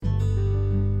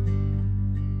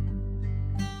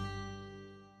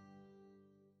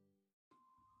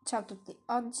Ciao a tutti,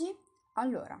 oggi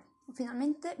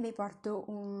finalmente vi porto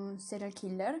un serial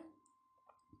killer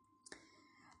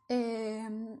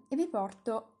e vi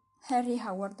porto Henry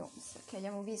Howard Holmes, che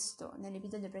abbiamo visto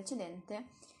nell'episodio precedente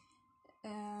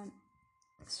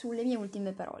sulle mie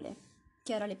ultime parole,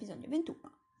 che era l'episodio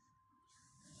 21.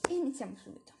 E iniziamo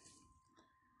subito.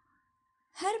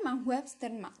 Herman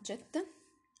Webster Mudgett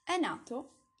è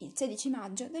nato il 16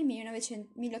 maggio del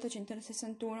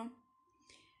 1861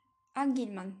 a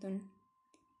Gilmanton.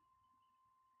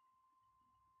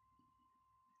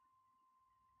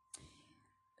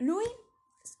 Lui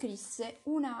scrisse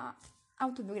una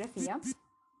autobiografia,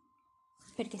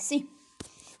 perché sì,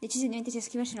 decise di mettersi a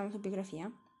scriversi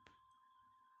un'autobiografia,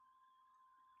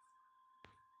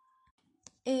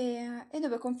 e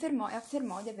dove confermò e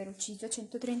affermò di aver ucciso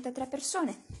 133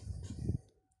 persone.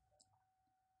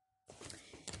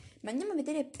 Ma andiamo a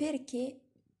vedere perché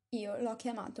io l'ho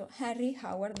chiamato Henry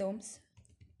Howard Holmes.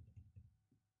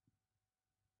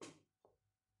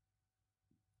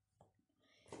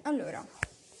 Allora,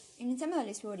 iniziamo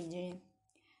dalle sue origini.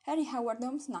 Henry Howard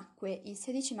Holmes nacque il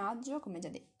 16 maggio, come già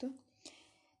detto,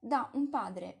 da un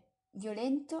padre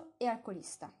violento e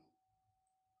alcolista.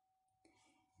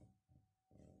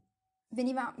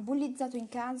 Veniva bullizzato in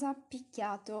casa,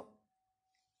 picchiato,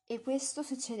 e questo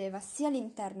succedeva sia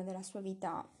all'interno della sua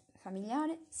vita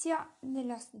familiare sia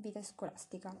nella vita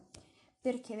scolastica,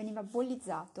 perché veniva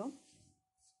bullizzato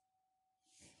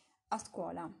a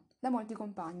scuola da molti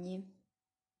compagni.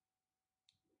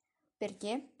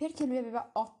 Perché? Perché lui aveva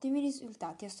ottimi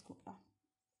risultati a scuola.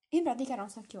 In pratica era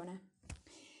un sacchione.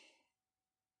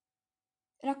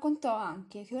 Raccontò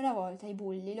anche che una volta i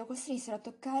bulli lo costrinsero a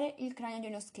toccare il cranio di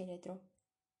uno scheletro.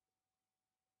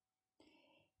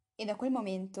 E da quel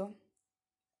momento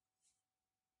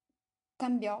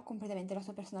cambiò completamente la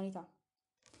sua personalità.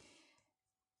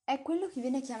 È quello che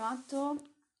viene chiamato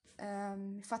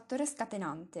fattore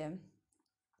scatenante,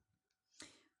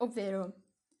 ovvero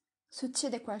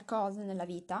succede qualcosa nella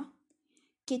vita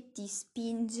che ti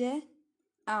spinge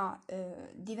a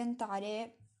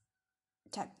diventare,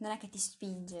 cioè non è che ti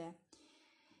spinge,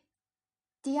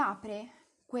 ti apre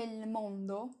quel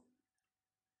mondo,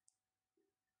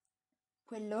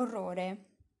 quell'orrore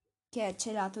che è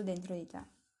celato dentro di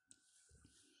te.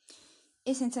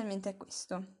 Essenzialmente è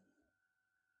questo.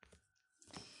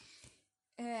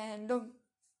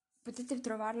 Potete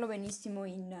trovarlo benissimo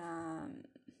in...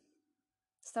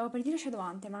 stavo per dire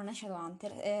Shadowhunter, ma non è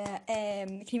Shadowhunter,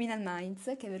 è Criminal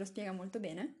Minds, che ve lo spiega molto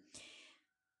bene.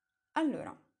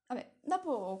 Allora, vabbè,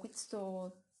 dopo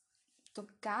questo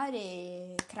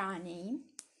toccare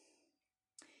cranei,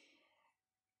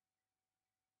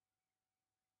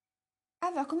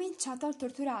 aveva cominciato a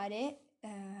torturare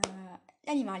gli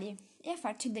animali e a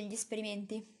farci degli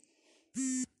esperimenti.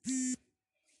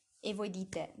 E voi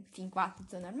dite, fin qua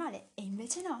tutto normale, e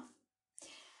invece no.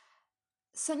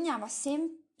 Sognava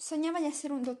di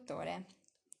essere un dottore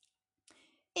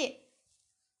e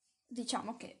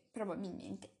diciamo che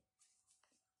probabilmente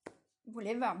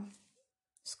voleva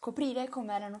scoprire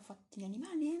come erano fatti gli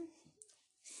animali.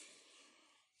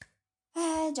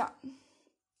 Già,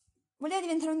 voleva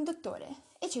diventare un dottore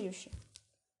e ci riuscì.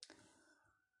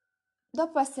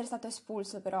 Dopo essere stato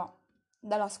espulso però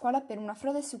dalla scuola per una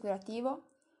frode assicurativo,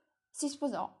 si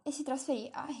sposò e si trasferì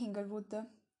a Inglewood,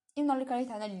 in una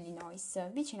località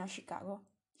dell'Illinois, vicino a Chicago,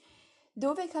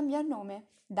 dove cambiò il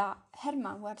nome da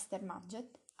Herman Webster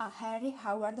Mudgett a Henry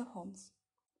Howard Holmes.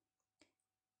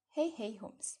 Hey hey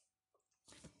Holmes.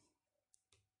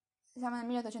 Siamo nel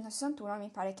 1861, mi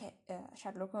pare che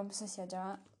Sherlock Holmes sia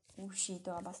già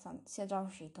uscito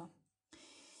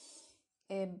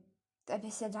e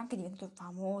sia già anche diventato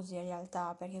famoso in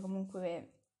realtà, perché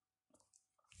comunque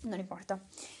non importa.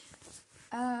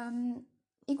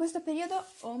 In questo periodo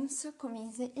Holmes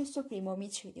commise il suo primo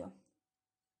omicidio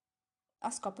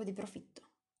a scopo di profitto.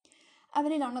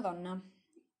 Avvelena una donna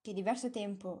che diverso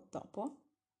tempo dopo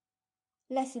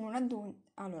lesse in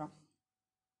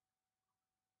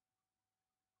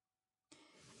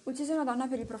uccise una donna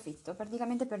per il profitto,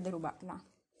 praticamente per derubarla.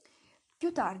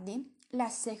 Più tardi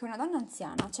lesse che una donna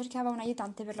anziana cercava un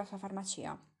aiutante per la sua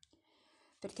farmacia,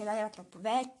 perché lei era troppo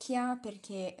vecchia,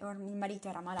 perché il marito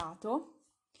era malato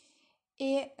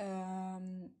e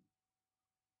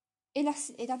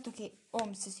dato che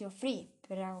Holmes si offrì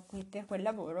per quel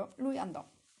lavoro, lui andò,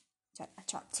 cioè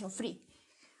si offrì,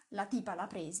 la tipa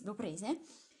lo prese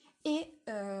e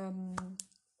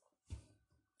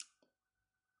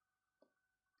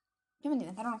prima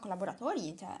diventarono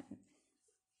collaboratori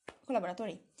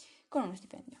con uno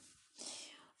stipendio.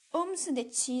 Holmes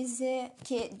decise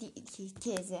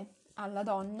chiese alla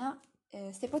donna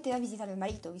se poteva visitare il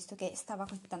marito, visto che stava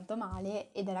così tanto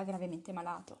male ed era gravemente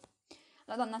malato.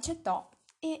 La donna accettò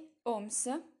e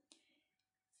Holmes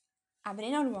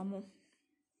avvelena l'uomo.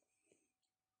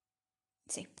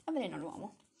 Sì, avvelena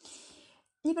l'uomo.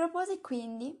 Gli propose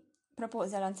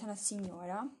all'anziana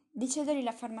signora di cedergli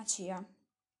la farmacia,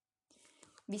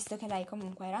 visto che lei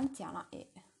comunque era anziana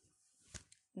e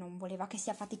non voleva che si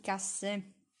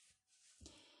affaticasse.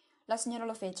 La signora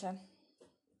lo fece.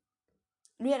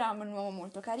 Lui era un uomo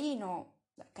molto carino.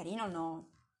 Beh, carino no,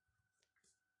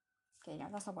 che in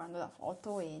realtà sto guardando la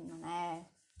foto e non è...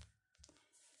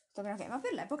 ma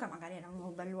per l'epoca magari era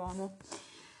un bell'uomo.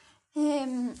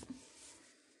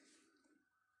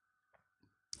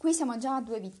 Qui siamo già a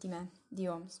 2 vittime di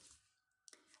Holmes.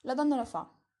 La donna lo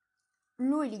fa.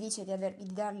 Lui gli dice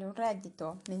di dargli un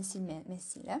reddito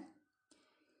mensile.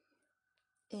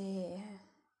 E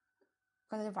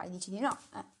cosa ne fai? Dici di no?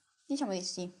 Diciamo di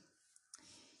sì.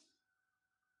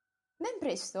 Ben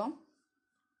presto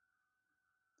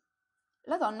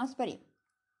la donna sparì.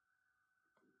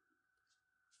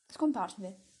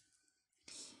 Scomparve.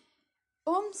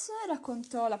 Holmes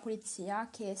raccontò alla polizia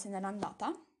che se n'era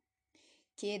andata,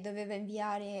 che doveva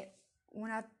inviare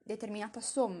una determinata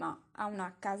somma a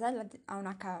una casella,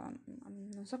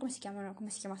 non so come si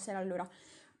chiamasse allora,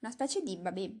 una specie di,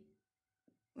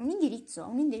 un indirizzo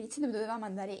dove doveva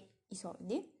mandare i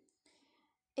soldi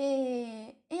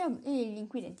e gli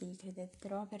inquirenti gli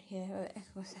credettero perché,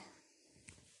 vabbè, cos'è?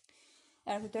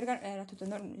 Era tutto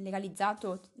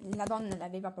legalizzato, la donna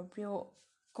l'aveva proprio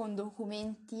con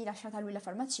documenti lasciata a lui la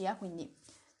farmacia, quindi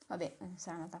vabbè,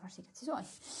 sarà andata a farsi i cazzi suoi.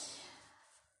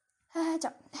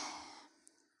 Già.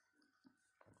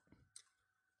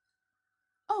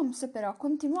 Holmes però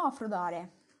continuò a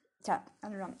frodare, cioè,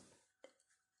 allora,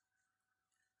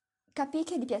 capì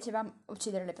che gli piaceva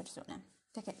uccidere le persone,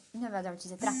 perché ne aveva già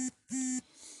uccise 3.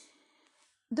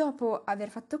 Dopo aver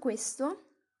fatto questo,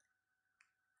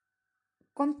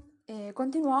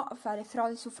 continuò a fare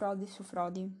frodi su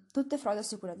frodi, tutte frodi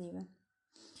assicurative.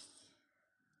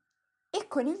 E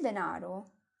con il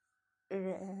denaro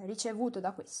ricevuto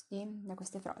da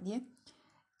queste frodi,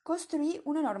 costruì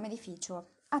un enorme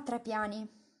edificio a 3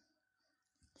 piani,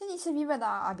 che gli serviva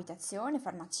da abitazione,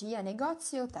 farmacia,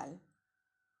 negozi e hotel.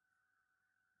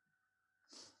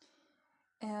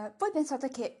 Voi pensate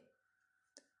che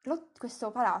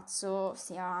questo palazzo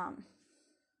sia, non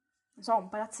so, un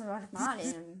palazzo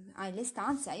normale, hai le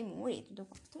stanze, hai i muri, tutto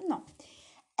quanto. No,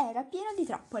 era pieno di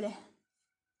trappole.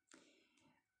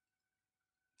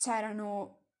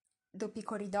 C'erano doppi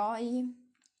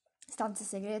corridoi, stanze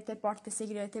segrete, porte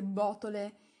segrete,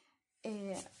 botole,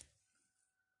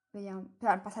 vediamo,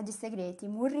 passaggi segreti,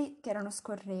 muri che erano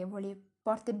scorrevoli,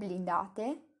 porte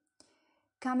blindate,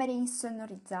 camere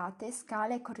insonorizzate,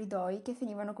 scale e corridoi che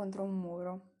finivano contro un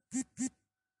muro.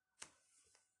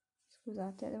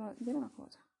 Scusate, devo dire una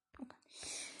cosa. Ok.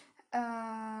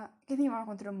 Che finivano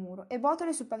contro un muro e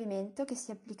botole sul pavimento che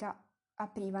si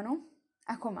aprivano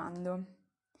a comando,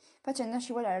 facendo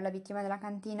scivolare la vittima nella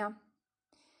cantina,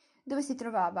 dove si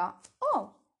trovava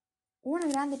o una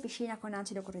grande piscina con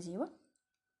acido corrosivo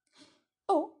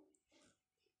o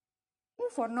un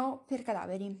forno per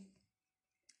cadaveri.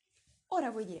 Ora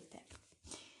voi direte,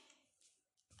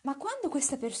 ma quando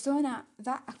questa persona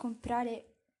va a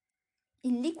comprare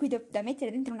il liquido da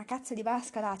mettere dentro una cazzo di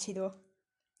vasca d'acido,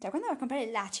 cioè quando va a comprare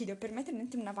l'acido per mettere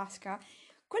dentro una vasca,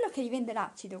 quello che gli vende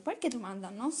l'acido, qualche domanda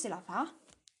non se la fa?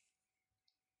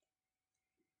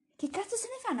 Che cazzo se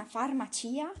ne fa una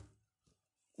farmacia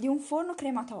di un forno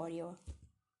crematorio?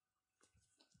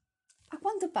 A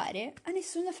quanto pare a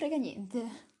nessuno frega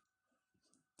niente.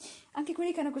 Anche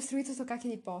quelli che hanno costruito sto cacchio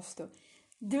di posto.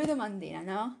 2 domandine,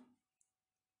 no?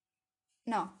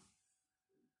 No.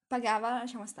 Pagava,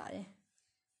 lasciamo stare.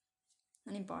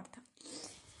 Non importa.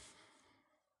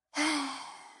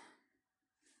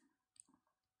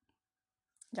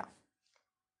 Già.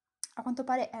 A quanto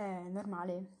pare è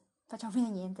normale. Facciamo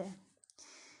finire niente.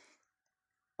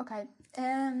 Ok.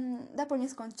 Dopo il mio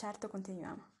sconcerto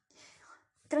continuiamo.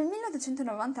 Tra il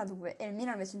 1892 e il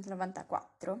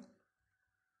 1994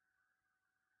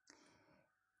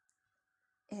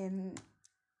 un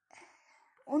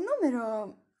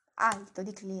numero alto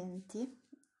di clienti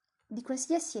di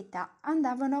qualsiasi età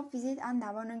andavano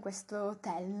in questo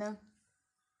hotel.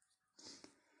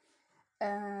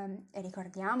 E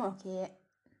ricordiamo che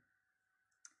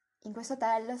in questo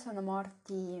hotel sono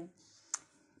morti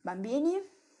bambini,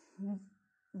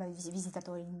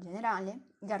 visitatori in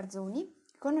generale, garzoni,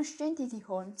 conoscenti di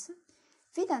Holmes,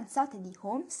 fidanzate di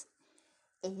Holmes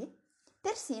e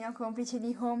persino complici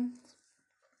di Holmes.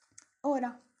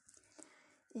 Ora,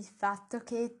 il fatto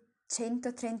che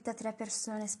 133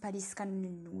 persone spariscano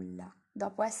nel nulla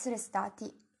dopo essere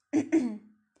stati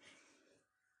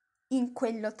in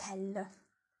quell'hotel.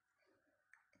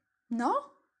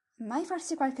 No? Mai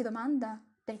farsi qualche domanda?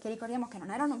 Perché ricordiamo che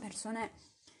non erano persone,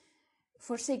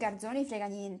 forse i garzoni frega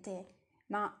niente,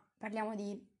 ma parliamo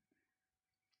di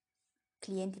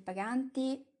clienti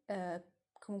paganti,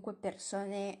 comunque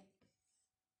persone,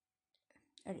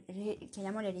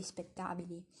 chiamiamole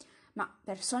rispettabili, ma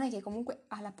persone che comunque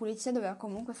alla pulizia doveva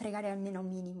comunque fregare almeno un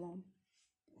minimo.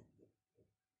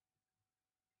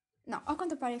 No, a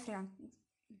quanto pare frega,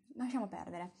 lasciamo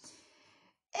perdere.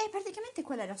 E praticamente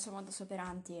quella era il suo modus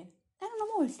operandi. Erano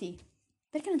molti,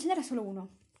 perché non ce n'era solo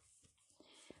uno.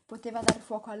 Poteva dare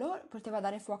fuoco a loro, poteva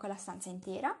dare fuoco alla stanza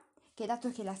intera, che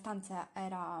dato che la stanza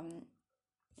era... non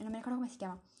mi ricordo come si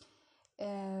chiama.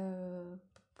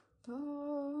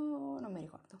 Non mi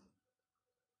ricordo.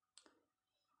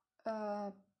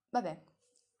 Vabbè.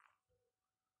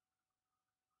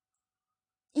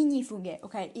 Ignifughe,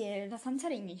 ok, la stanza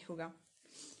era ignifuga.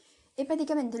 E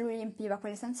praticamente lui riempiva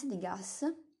quelle stanze di gas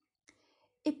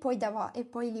e poi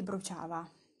li bruciava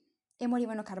e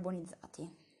morivano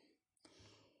carbonizzati.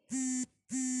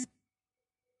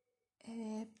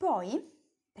 Poi,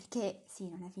 perché sì,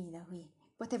 non è finita qui,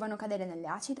 potevano cadere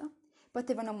nell'acido,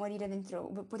 potevano morire dentro,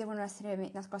 potevano essere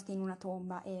nascosti in una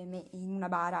tomba e in una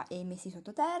bara e messi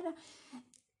sottoterra,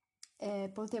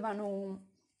 potevano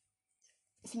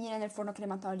finire nel forno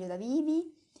crematorio da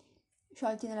vivi,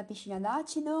 sciolti nella piscina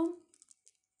d'acido,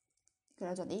 che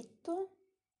l'ho già detto,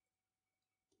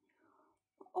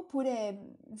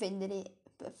 oppure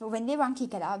vendeva anche i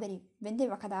cadaveri,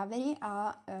 vendeva cadaveri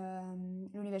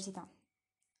all'università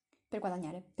per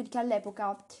guadagnare, perché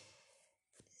all'epoca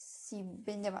si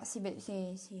vendeva, si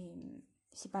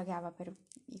pagava per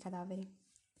i cadaveri.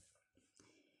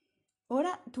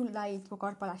 Ora tu dai il tuo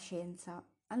corpo alla scienza,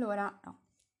 allora no.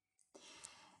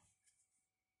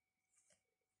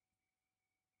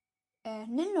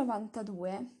 Nel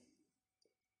 92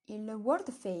 il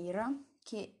World Fair,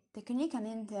 che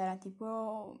tecnicamente era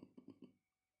tipo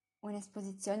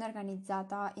un'esposizione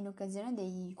organizzata in occasione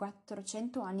dei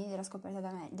 400 anni della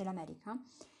scoperta dell'America,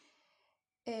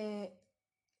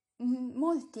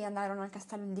 molti andarono al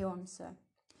castello di Holmes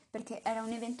perché era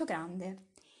un evento grande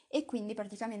e quindi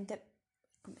praticamente,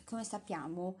 come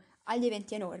sappiamo, agli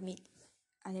eventi enormi,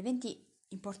 agli eventi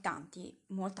importanti,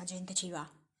 molta gente ci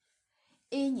va.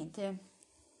 E niente,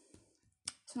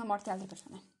 sono morte altre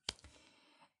persone.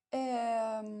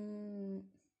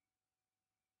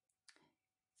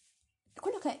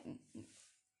 Quello che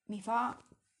mi fa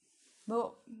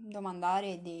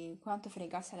domandare di quanto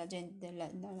fregasse la gente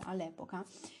all'epoca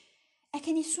è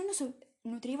che nessuno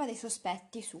nutriva dei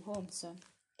sospetti su Holmes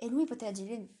e lui poteva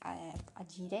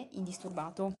agire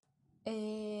indisturbato.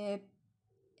 E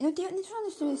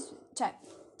cioè,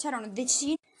 c'erano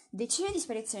decine di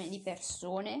sparizioni di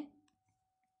persone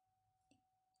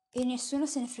e nessuno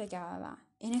se ne fregava.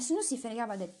 E nessuno si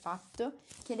fregava del fatto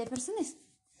che le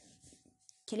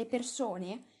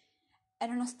persone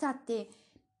erano state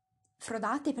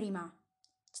frodate prima.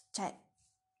 Cioè,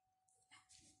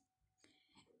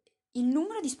 il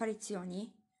numero di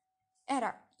sparizioni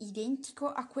era identico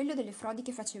a quello delle frodi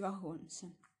che faceva Holmes.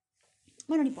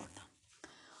 Ma non importa.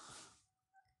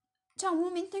 C'è un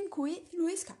momento in cui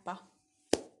lui scappa.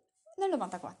 Nel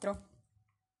 94.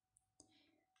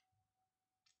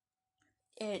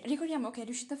 E ricordiamo che è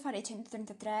riuscito a fare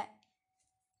 133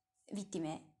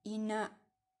 vittime in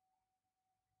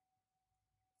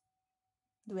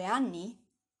 2 anni?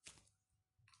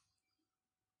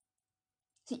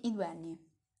 Sì, in 2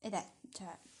 anni. Ed è,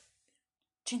 cioè,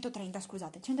 130,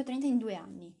 scusate, 130 in 2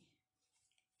 anni.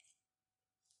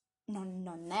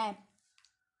 Non è...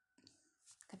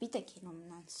 Capite che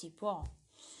non si può.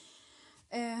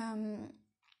 Ehm,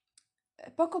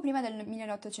 Poco prima del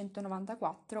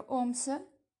 1894, Holmes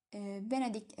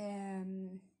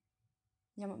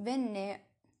venne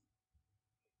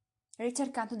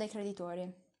ricercato dai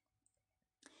creditori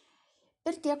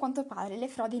perché a quanto pare le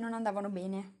frodi non andavano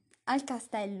bene. Al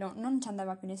castello non ci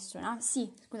andava più nessuno. Ah,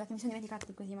 sì, scusate, mi sono dimenticata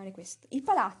di chiamare questo. Il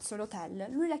palazzo,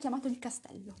 l'hotel, lui l'ha chiamato il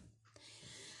castello.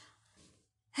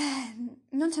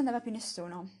 Non ci andava più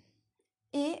nessuno.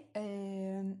 E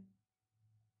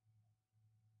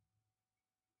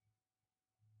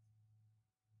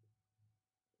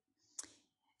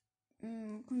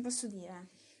come posso dire?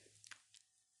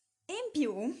 E in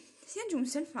più si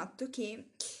aggiunse il fatto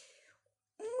che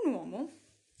un uomo,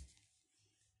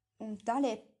 un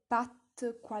tale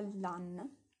Pat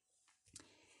Quallan,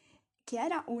 che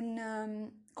era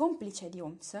un complice di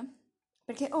Holmes,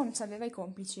 perché Holmes aveva i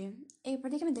complici e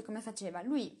praticamente come faceva?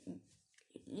 Lui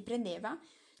li prendeva,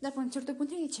 dopo a un certo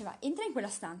punto gli diceva entra in quella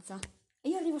stanza e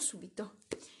io arrivo subito.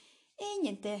 E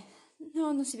niente,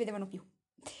 non si vedevano più.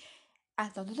 Ha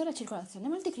tolto la circolazione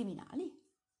molti criminali.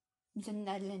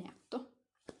 Bisogna dargliene atto.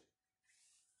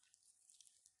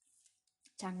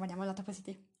 Cioè, guardiamo il lato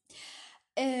positivo.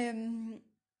 Ehm,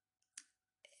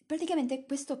 praticamente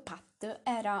questo Pat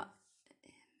era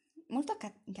molto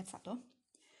incazzato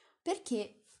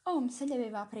perché Holmes gli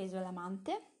aveva preso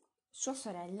l'amante, sua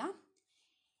sorella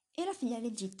e la figlia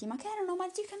legittima che erano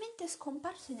magicamente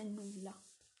scomparse nel nulla.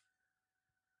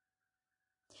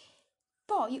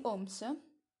 Poi Holmes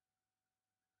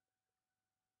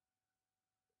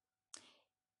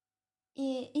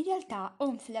in realtà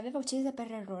Holmes le aveva uccise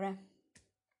per errore.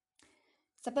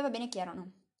 Sapeva bene chi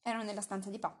erano. Erano nella stanza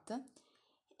di Pat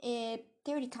e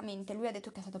teoricamente lui ha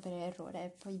detto che è stato per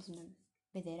errore, poi bisogna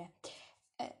vedere.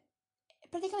 Eh,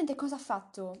 praticamente cosa ha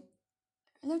fatto?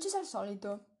 Le ha uccise al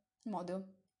solito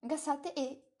modo, gassate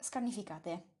e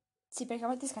scarnificate. Sì, perché a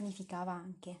volte scarnificava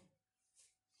anche.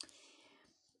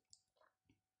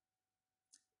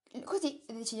 Così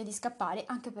decide di scappare,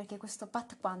 anche perché questo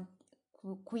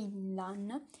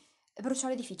Quinlan bruciò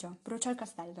l'edificio, bruciò il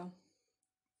castello.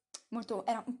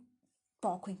 Era un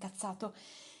poco incazzato.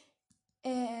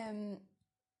 Ehm,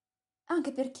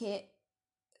 anche perché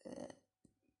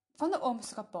quando Holmes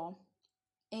scappò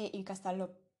e il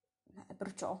castello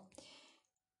bruciò,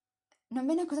 non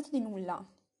venne accusato di nulla.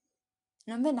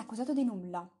 Non venne accusato di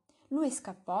nulla. Lui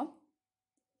scappò,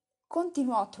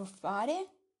 continuò a truffare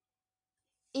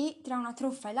e tra una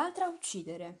truffa e l'altra a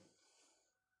uccidere.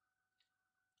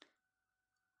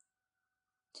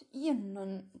 Io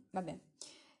non... Vabbè.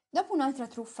 Dopo un'altra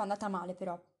truffa andata male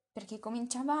però, perché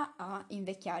cominciava a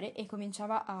invecchiare e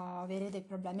cominciava a avere dei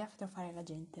problemi a truffare la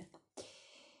gente.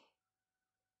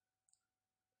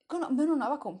 Conobbe una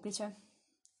nuova complice.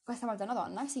 Questa volta una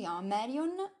donna che si chiama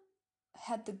Marion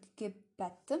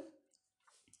Hedgebett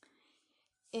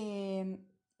e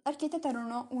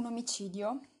architettarono un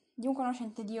omicidio di un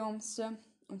conoscente di Holmes,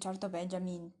 un certo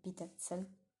Benjamin Pitzel,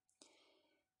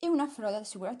 e una frode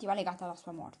assicurativa legata alla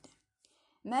sua morte.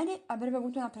 Mary avrebbe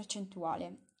avuto una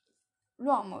percentuale.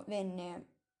 L'omicidio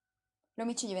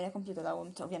venne compiuto da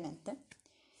Holmes, ovviamente,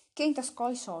 che intascò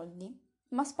i soldi,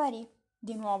 ma sparì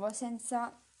di nuovo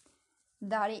senza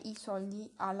dare i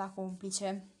soldi alla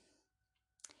complice.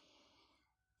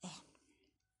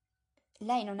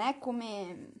 Lei non è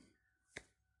come...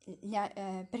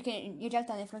 perché in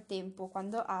realtà nel frattempo,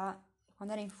 quando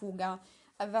era in fuga,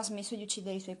 aveva smesso di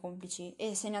uccidere i suoi complici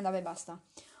e se ne andava e basta.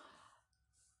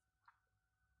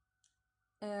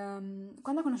 Quando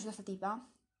ho conosciuto questa tipa,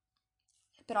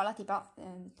 però la tipa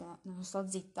ha detto, "No, non sto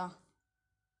zitta,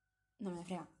 non me ne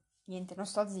frega niente, non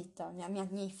sto zitta, mi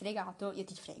hai fregato, io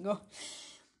ti frego."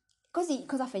 Così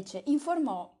cosa fece?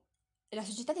 Informò la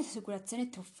società di assicurazione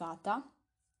truffata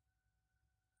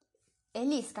e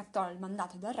lì scattò il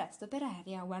mandato d'arresto per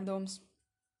Harry Howard Holmes.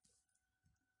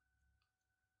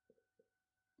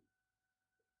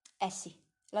 Eh sì,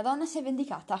 la donna si è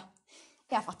vendicata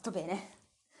e ha fatto bene.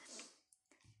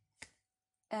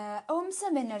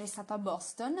 Holmes venne arrestato a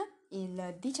Boston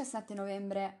il 17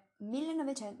 novembre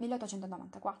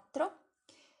 1894,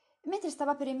 mentre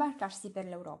stava per imbarcarsi per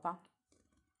l'Europa.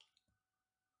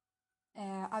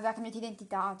 Aveva cambiato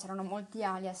identità, c'erano molti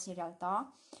alias in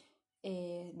realtà,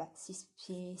 e beh,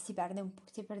 si perde un po',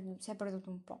 si è perduto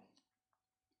un po'.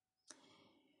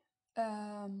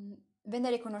 Venne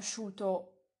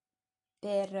riconosciuto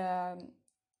in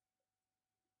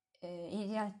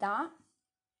realtà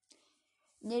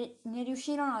ne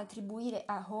riuscirono ad attribuire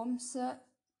a Holmes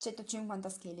 150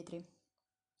 scheletri.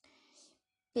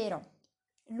 Però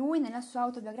lui nella sua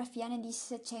autobiografia ne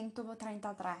disse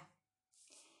 133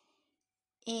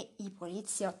 e i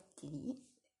poliziotti lì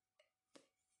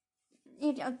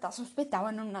in realtà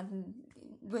sospettavano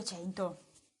 200.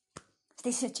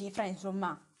 Stessa cifra,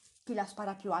 insomma, chi la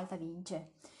spara più alta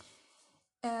vince.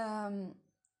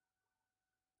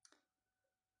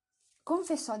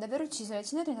 Confessò di aver ucciso le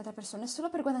 133 persone solo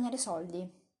per guadagnare soldi.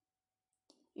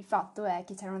 Il fatto è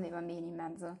che c'erano dei bambini in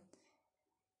mezzo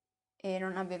e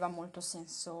non aveva molto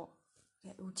senso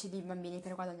che uccidi i bambini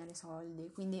per guadagnare soldi,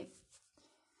 quindi...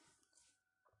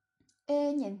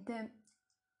 E niente,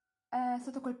 è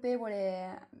stato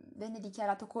colpevole, venne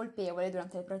dichiarato colpevole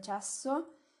durante il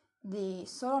processo di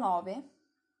solo 9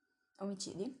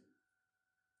 omicidi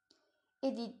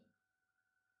e di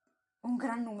un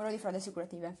gran numero di frodi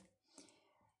assicurative.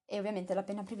 E ovviamente la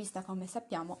pena prevista, come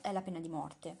sappiamo, è la pena di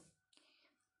morte.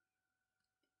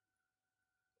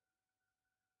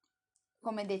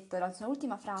 Come detto, la sua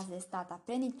ultima frase è stata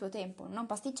 "prendi il tuo tempo, non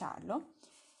pasticciarlo",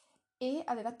 e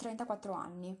aveva 34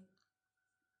 anni.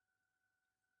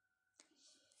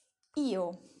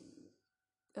 Io,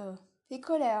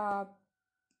 piccola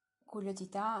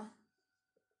curiosità,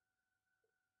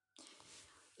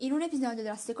 in un episodio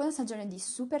della seconda stagione di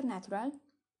Supernatural,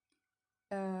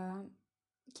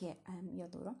 che io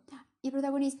adoro, i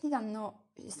protagonisti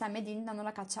Sam e Dean danno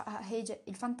la caccia a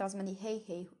il fantasma di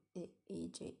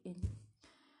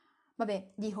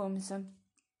vabbè, di Holmes.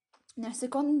 Nel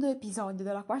secondo episodio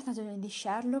della quarta stagione di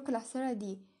Sherlock, la storia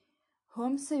di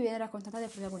Holmes viene raccontata dai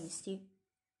protagonisti.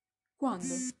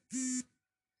 Quando?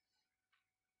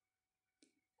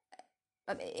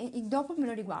 Vabbè, e dopo me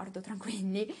lo riguardo,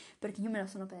 tranquilli, perché io me lo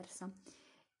sono persa.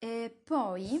 E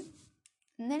poi,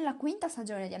 nella quinta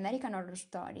stagione di American Horror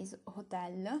Stories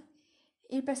Hotel,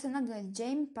 il personaggio di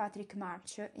James Patrick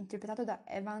March, interpretato da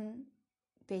Evan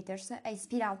Peters, è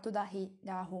ispirato da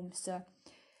Holmes,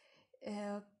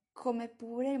 come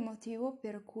pure il motivo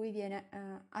per cui viene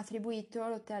attribuito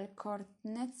l'Hotel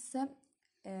Cornets.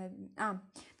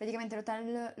 Praticamente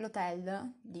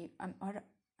l'hotel di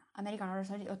American Horror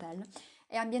Story Hotel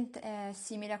è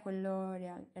simile a quello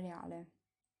reale.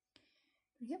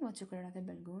 Perché voce colorate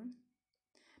Bell Gold?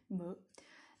 Boh.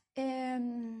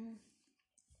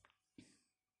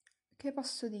 Che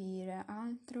posso dire?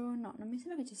 Altro? No, non mi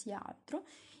sembra che ci sia altro.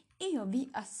 Io vi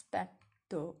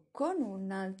aspetto con un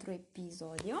altro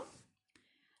episodio.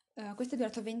 Questo è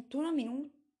durato 21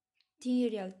 minuti, in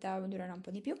realtà durerà un po'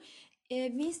 di più. E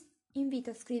vi invito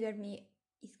a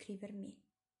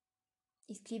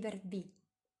iscrivervi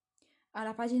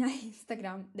alla pagina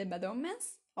Instagram del Bad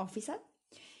Omens Official.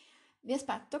 Vi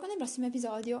aspetto con il prossimo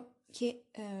episodio che...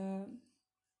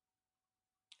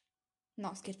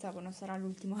 No, scherzavo, non sarà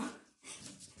l'ultimo.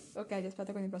 Ok, vi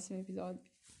aspetto con il prossimo episodio.